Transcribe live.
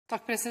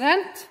Takk,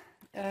 president.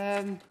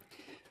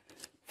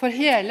 For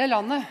hele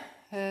landet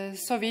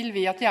så vil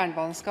vi at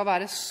jernbanen skal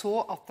være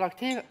så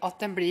attraktiv at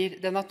den blir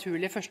det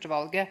naturlige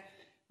førstevalget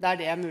der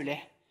det er mulig.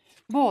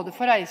 Både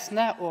for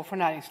reisende og for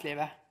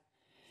næringslivet.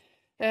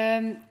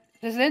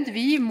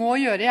 Vi må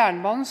gjøre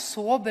jernbanen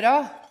så bra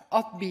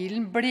at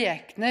bilen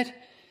blekner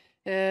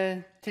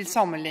til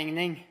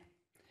sammenligning.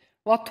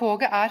 Og at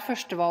toget er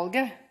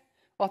førstevalget,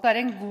 og at det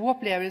er en god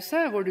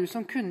opplevelse hvor du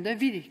som kunde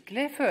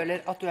virkelig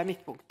føler at du er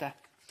midtpunktet.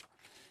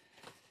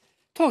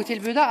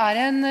 Togtilbudet er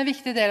en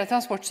viktig del av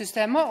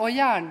transportsystemet, og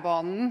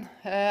jernbanen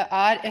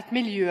er et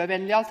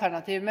miljøvennlig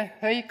alternativ med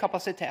høy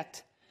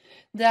kapasitet.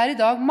 Det er i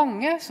dag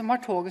mange som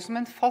har toget som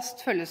en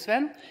fast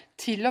følgesvenn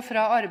til og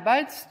fra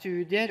arbeid,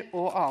 studier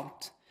og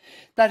annet.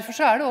 Derfor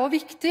er det også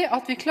viktig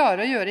at vi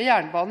klarer å gjøre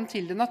jernbanen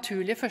til det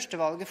naturlige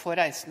førstevalget for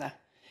reisende,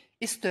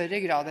 i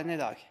større grad enn i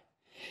dag.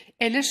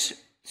 Ellers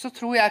så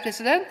tror jeg,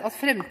 at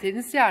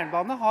fremtidens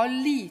jernbane har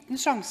liten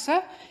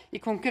sjanse i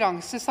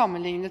konkurranse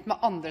sammenlignet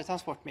med andre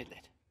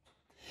transportmidler.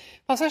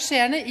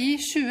 Passasjerene i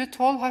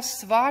 2012 har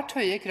svært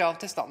høye krav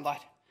til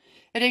standard.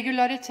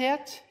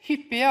 Regularitet,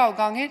 hyppige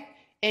avganger,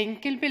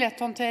 enkel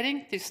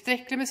billetthåndtering,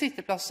 tilstrekkelig med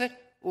sitteplasser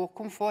og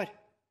komfort.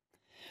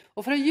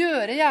 Og for å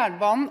gjøre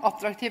jernbanen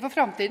attraktiv for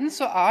fremtiden,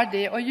 så er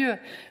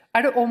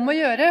det om å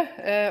gjøre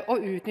å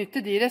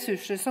utnytte de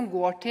ressurser som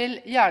går til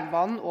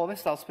jernbanen over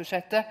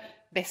statsbudsjettet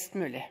best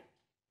mulig.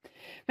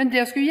 Men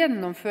det å skulle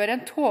gjennomføre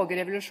en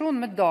togrevolusjon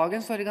med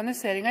dagens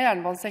organisering av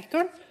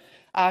jernbanesektoren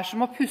er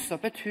som å pusse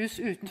opp et hus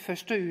uten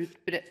først å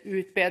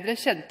utbedre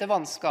kjente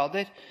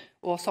vannskader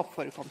og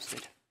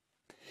soppforekomster.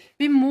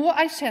 Vi må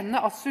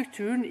erkjenne at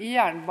strukturen i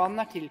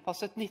jernbanen er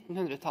tilpasset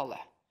 1900-tallet.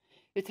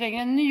 Vi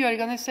trenger en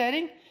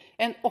nyorganisering,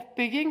 en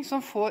oppbygging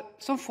som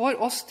får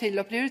oss til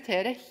å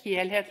prioritere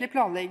helhetlig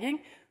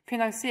planlegging,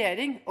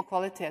 finansiering og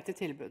kvalitet i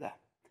tilbudet.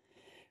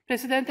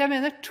 Jeg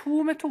mener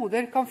 2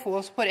 metoder kan få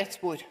oss på rett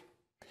spor.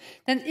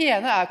 Den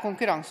ene er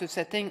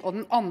konkurranseutsetting, og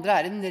den andre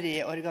er en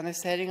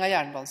reorganisering av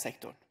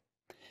jernbanesektoren.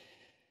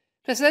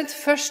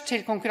 Først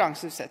til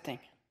konkurranseutsetting.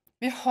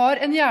 Vi har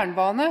en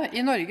jernbane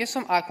i Norge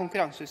som er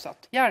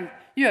konkurranseutsatt,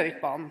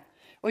 Gjøvikbanen.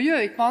 Og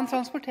Gjøvikbanen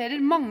transporterer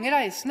mange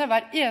reisende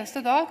hver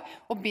eneste dag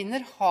og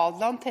binder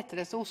Hadeland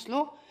tettere til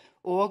Oslo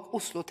og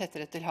Oslo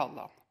tettere til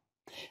Hadeland.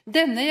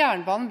 Denne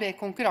jernbanen ble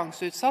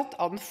konkurranseutsatt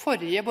av den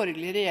forrige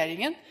borgerlige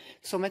regjeringen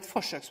som et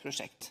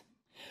forsøksprosjekt.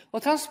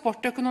 Og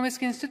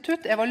Transportøkonomisk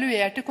institutt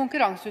evaluerte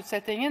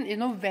konkurranseutsettingen i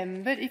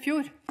november i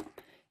fjor,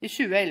 i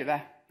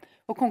 2011.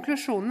 Og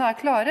konklusjonene er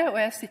klare, og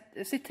jeg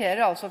siterer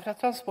altså fra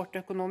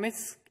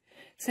Transportøkonomisk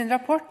sin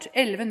rapport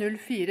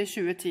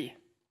 11.04.2010.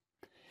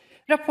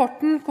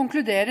 Rapporten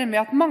konkluderer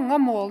med at mange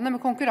av målene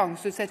med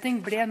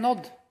konkurranseutsetting ble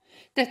nådd.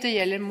 Dette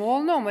gjelder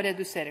målene om å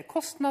redusere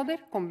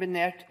kostnader,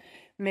 kombinert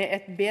med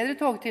et bedre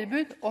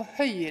togtilbud og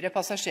høyere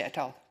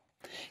passasjertall.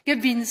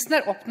 Gevinsten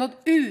er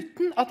oppnådd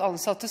uten at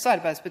ansattes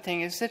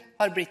arbeidsbetingelser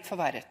har blitt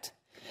forverret.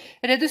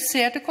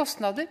 Reduserte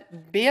kostnader,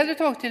 bedre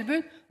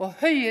togtilbud og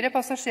høyere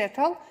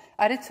passasjertall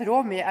er i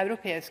tråd med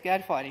europeiske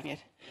erfaringer.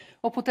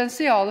 Og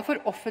potensialet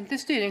for offentlig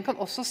styring kan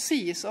også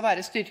sies å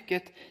være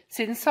styrket,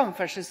 siden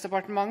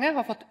Samferdselsdepartementet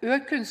har fått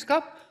økt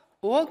kunnskap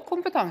og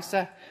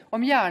kompetanse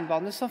om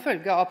jernbane som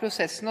følge av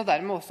prosessen, og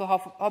dermed også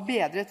har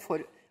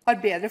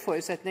bedre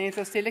forutsetninger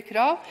for å stille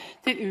krav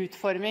til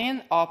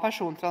utformingen av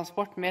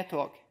persontransport med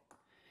tog.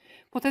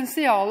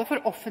 Potensialet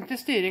for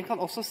offentlig styring kan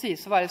også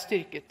sies å være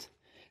styrket.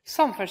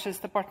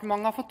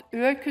 Samferdselsdepartementet har fått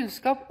økt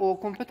kunnskap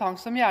og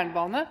kompetanse om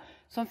jernbane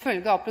som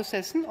følge av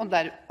prosessen, og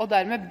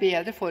dermed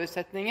bedre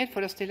forutsetninger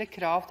for å stille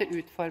krav til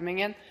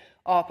utformingen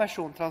av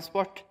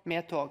persontransport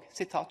med tog.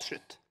 Sitat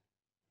slutt.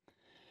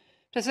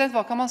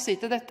 Hva kan man si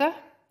til dette?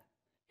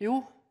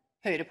 Jo,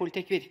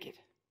 høyrepolitikk virker.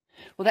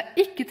 Og det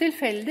er ikke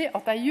tilfeldig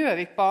at det er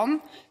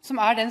Gjøvikbanen som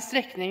er den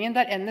strekningen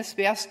der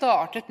NSB har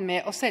startet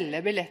med å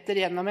selge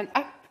billetter gjennom en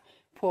app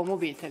på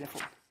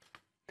mobiltelefon.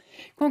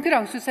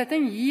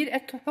 Konkurranseutsetting gir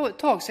et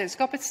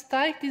togselskap et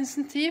sterkt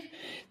insentiv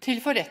til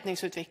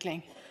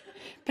forretningsutvikling.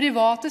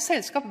 Private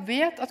selskap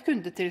vet at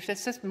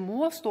kundetilfredshet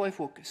må stå i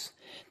fokus.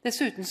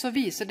 Dessuten så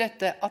viser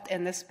dette at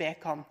NSB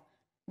kan.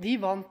 De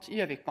vant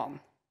Gjøvikbanen.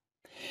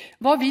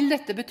 Hva vil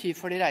dette bety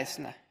for de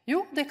reisende?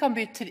 Jo, det kan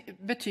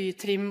bety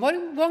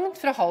trimvogn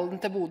fra Halden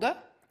til Bodø.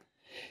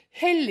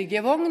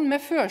 Helgevogn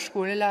med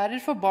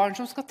førskolelærer for barn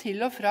som skal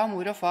til og fra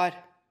mor og far.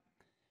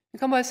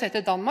 Vi kan bare se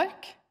til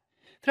Danmark.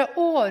 Fra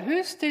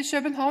Aarhus til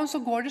København så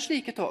går det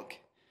slike tog.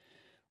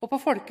 Og på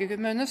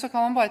folkemunne så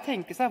kan man bare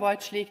tenke seg hva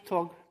et slikt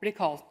tog blir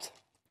kalt.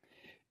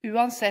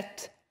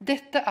 Uansett,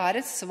 dette er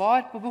et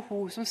svar på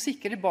behov som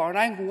sikrer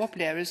barna en god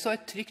opplevelse og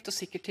et trygt og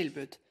sikkert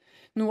tilbud.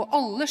 Noe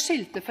alle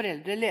skilte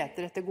foreldre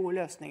leter etter gode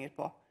løsninger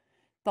på.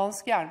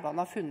 Dansk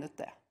jernbane har funnet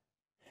det.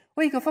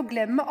 Og ikke å få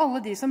glemme alle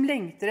de som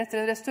lengter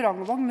etter en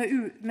restaurantvogn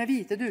med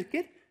hvite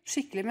duker,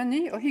 skikkelig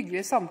meny og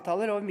hyggelige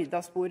samtaler over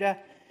middagsbordet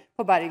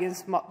på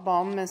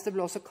Bergensbanen mens det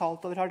blåser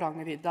kaldt over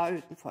Hardangervidda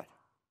utenfor.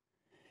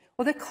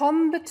 Og det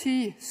kan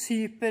bety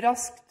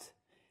superraskt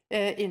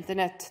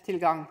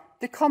internettilgang.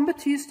 Det kan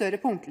bety større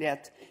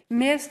punktlighet,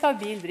 mer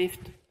stabil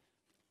drift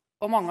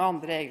og mange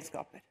andre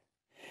egenskaper.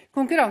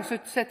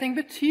 Konkurranseutsetting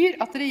betyr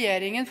at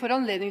regjeringen får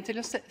anledning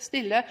til å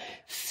stille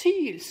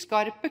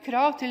sylskarpe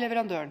krav til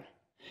leverandøren,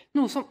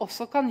 noe som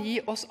også kan gi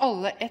oss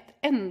alle et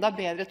enda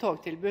bedre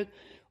togtilbud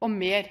og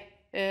mer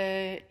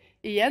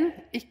igjen,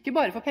 ikke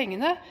bare for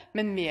pengene,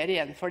 men mer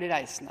igjen for de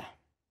reisende.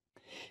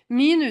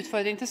 Min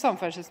utfordring til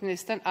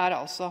samferdselsministeren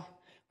altså,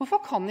 hvorfor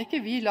kan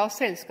ikke vi la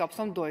selskap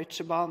som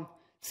Deutsche Bahn,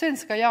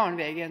 Svenska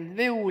Järnvägen,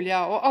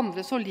 Veolia og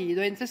andre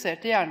solide og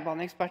interesserte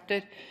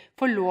jernbaneeksperter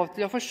få lov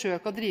til å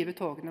forsøke å drive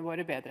togene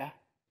våre bedre?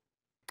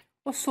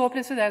 Og så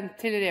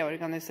til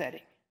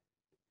reorganisering.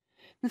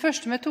 Den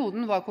første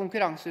metoden var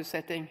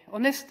konkurranseutsetting,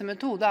 og neste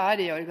metode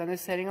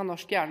reorganisering av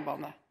norsk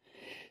jernbane.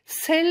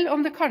 Selv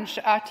om det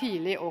kanskje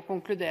tidlig å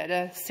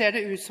konkludere, ser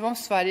det ut som om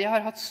Sverige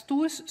har hatt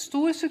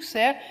stor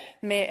suksess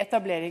med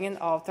etableringen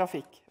av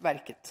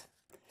Trafikverket.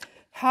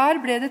 Her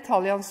ble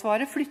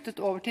detaljansvaret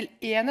flyttet over til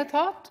en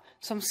etat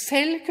som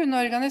selv kunne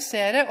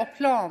organisere og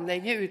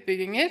planlegge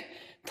utbygginger,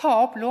 ta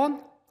opp lån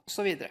og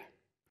så videre.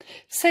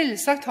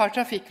 Selvsagt har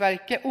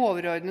Trafikverket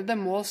overordnede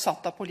mål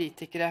satt av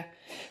politikere,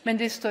 men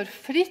de står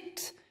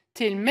fritt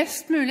til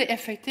mest mulig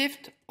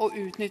effektivt å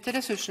utnytte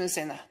ressursene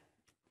sine.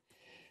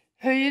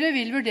 Høyre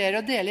vil vurdere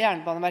å dele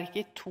Jernbaneverket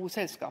i 2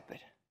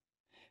 selskaper.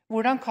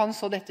 Hvordan kan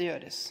så dette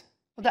gjøres?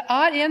 Og det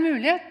en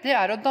mulighet, det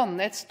å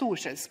danne et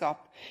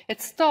storselskap,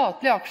 et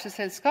statlig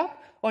aksjeselskap,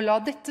 og la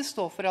dette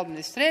stå for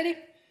administrering,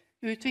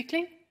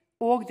 utvikling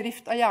og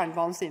drift av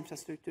jernbanens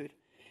infrastruktur,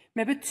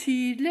 med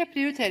betydelig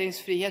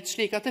prioriteringsfrihet,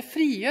 slik at det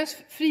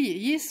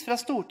frigis fra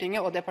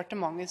Stortinget og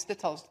departementets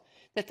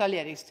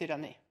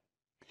detaljeringstyranni.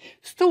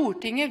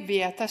 Stortinget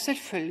vedtar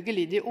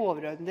selvfølgelig de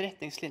overordnede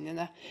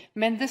retningslinjene,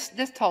 men det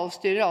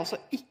detaljstyrer altså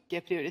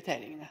ikke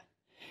prioriteringene.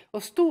 Og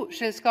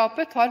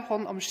storselskapet tar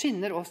hånd om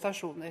skinner og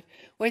stasjoner,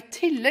 og i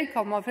tillegg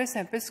kan man for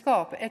eksempel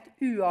skape et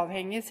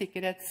uavhengig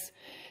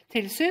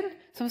sikkerhetstilsyn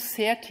som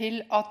ser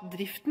til at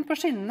driften på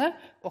skinnene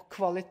og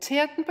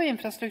kvaliteten på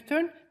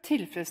infrastrukturen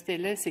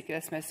tilfredsstiller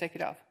sikkerhetsmessige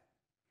krav.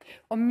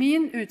 Og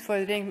min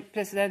utfordring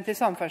til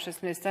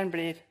samferdselsministeren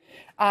blir,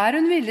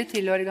 hun villig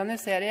til å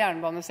organisere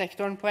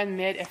jernbanesektoren på en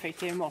mer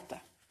effektiv måte?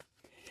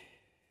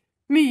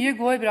 Mye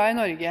går bra i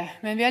Norge,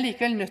 men vi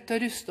likevel nødt til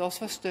å ruste oss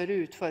for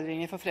større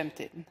utfordringer for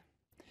fremtiden.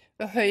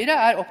 Høyre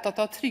opptatt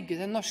av å trygge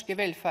den norske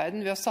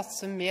velferden ved å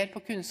satse mer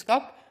på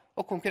kunnskap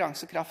og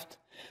konkurransekraft.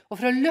 Og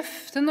for å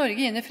løfte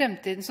Norge inn i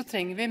fremtiden så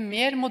trenger vi en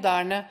mer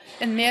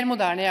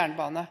moderne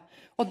jernbane.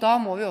 Og da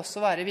må vi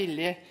også være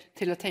villige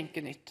til å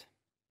tenke nytt.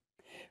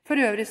 For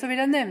øvrig så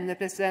vil jeg nevne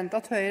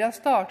at Høyre har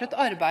startet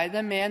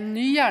arbeidet med en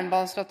ny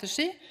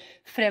jernbanestrategi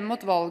frem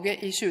mot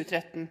valget i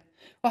 2013.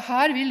 Og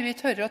her vil vi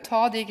tørre å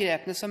ta de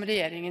grepene som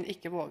regjeringen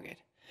ikke våger.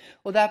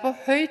 Og det på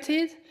høy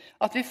tid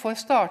at vi får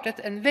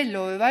startet en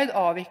veloverveid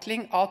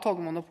avvikling av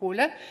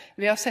togmonopolet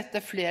ved å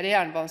sette flere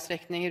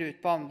jernbanestrekninger ut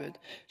på anbud.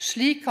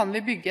 Slik kan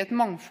vi bygge et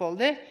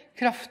mangfoldig,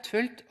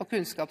 kraftfullt og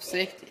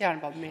kunnskapsrikt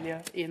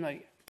jernbanemiljø i Norge.